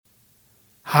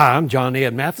Hi, I'm John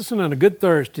Ed Matheson, and a good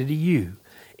Thursday to you.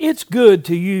 It's good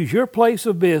to use your place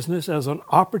of business as an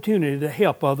opportunity to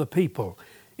help other people.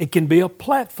 It can be a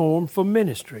platform for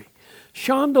ministry.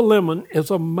 Shonda Lemon is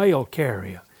a mail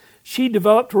carrier. She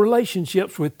developed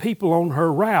relationships with people on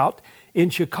her route in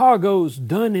Chicago's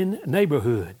Dunning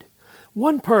neighborhood.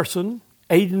 One person,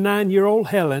 89-year-old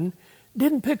Helen,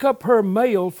 didn't pick up her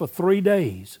mail for 3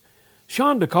 days.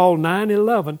 Shonda called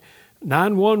 911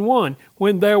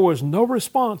 when there was no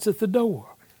response at the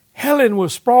door. Helen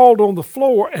was sprawled on the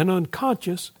floor and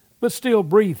unconscious, but still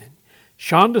breathing.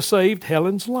 Shonda saved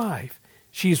Helen's life.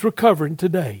 She's recovering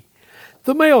today.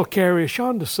 The mail carrier,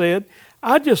 Shonda said,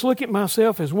 "I just look at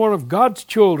myself as one of God's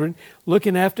children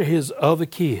looking after His other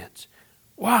kids."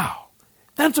 Wow,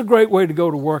 that's a great way to go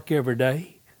to work every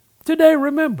day. Today,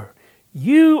 remember,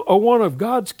 you are one of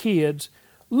God's kids.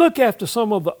 Look after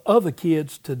some of the other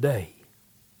kids today.